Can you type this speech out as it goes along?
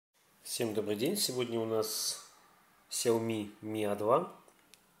Всем добрый день! Сегодня у нас Xiaomi Mi A2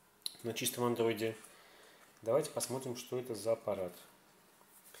 на чистом андроиде. Давайте посмотрим, что это за аппарат.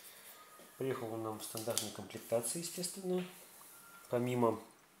 Приехал он нам в стандартной комплектации, естественно. Помимо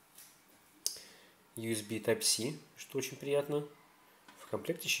USB Type-C, что очень приятно, в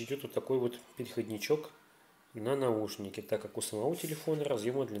комплекте еще идет вот такой вот переходничок на наушники, так как у самого телефона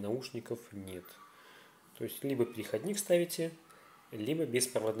разъема для наушников нет. То есть либо переходник ставите, либо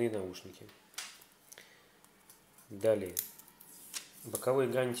беспроводные наушники. Далее. Боковые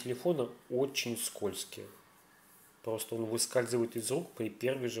грани телефона очень скользкие. Просто он выскальзывает из рук при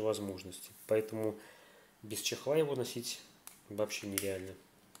первой же возможности. Поэтому без чехла его носить вообще нереально.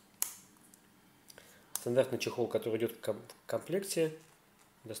 Стандартный чехол, который идет в комплекте,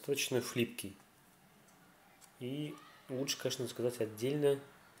 достаточно хлипкий. И лучше, конечно, сказать отдельно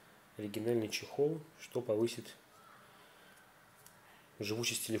оригинальный чехол, что повысит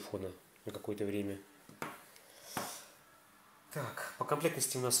живучесть телефона на какое-то время. Так, по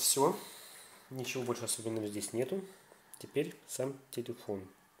комплектности у нас все. Ничего больше особенного здесь нету. Теперь сам телефон.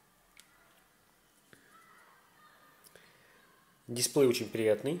 Дисплей очень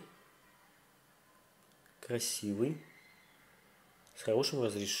приятный, красивый, с хорошим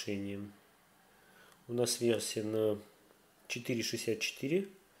разрешением. У нас версия на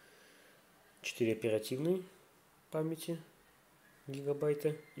 4,64, 4 оперативной памяти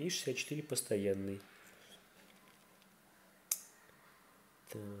гигабайта и 64 постоянной.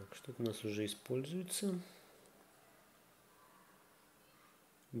 Так, что-то у нас уже используется.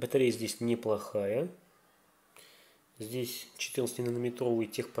 Батарея здесь неплохая. Здесь 14-нанометровый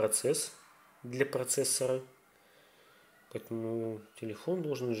техпроцесс для процессора. Поэтому телефон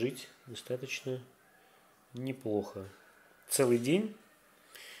должен жить достаточно неплохо. Целый день,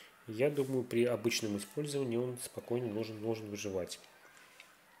 я думаю, при обычном использовании он спокойно должен выживать.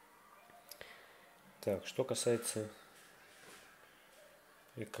 Так, что касается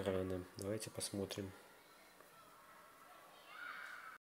экрана, давайте посмотрим.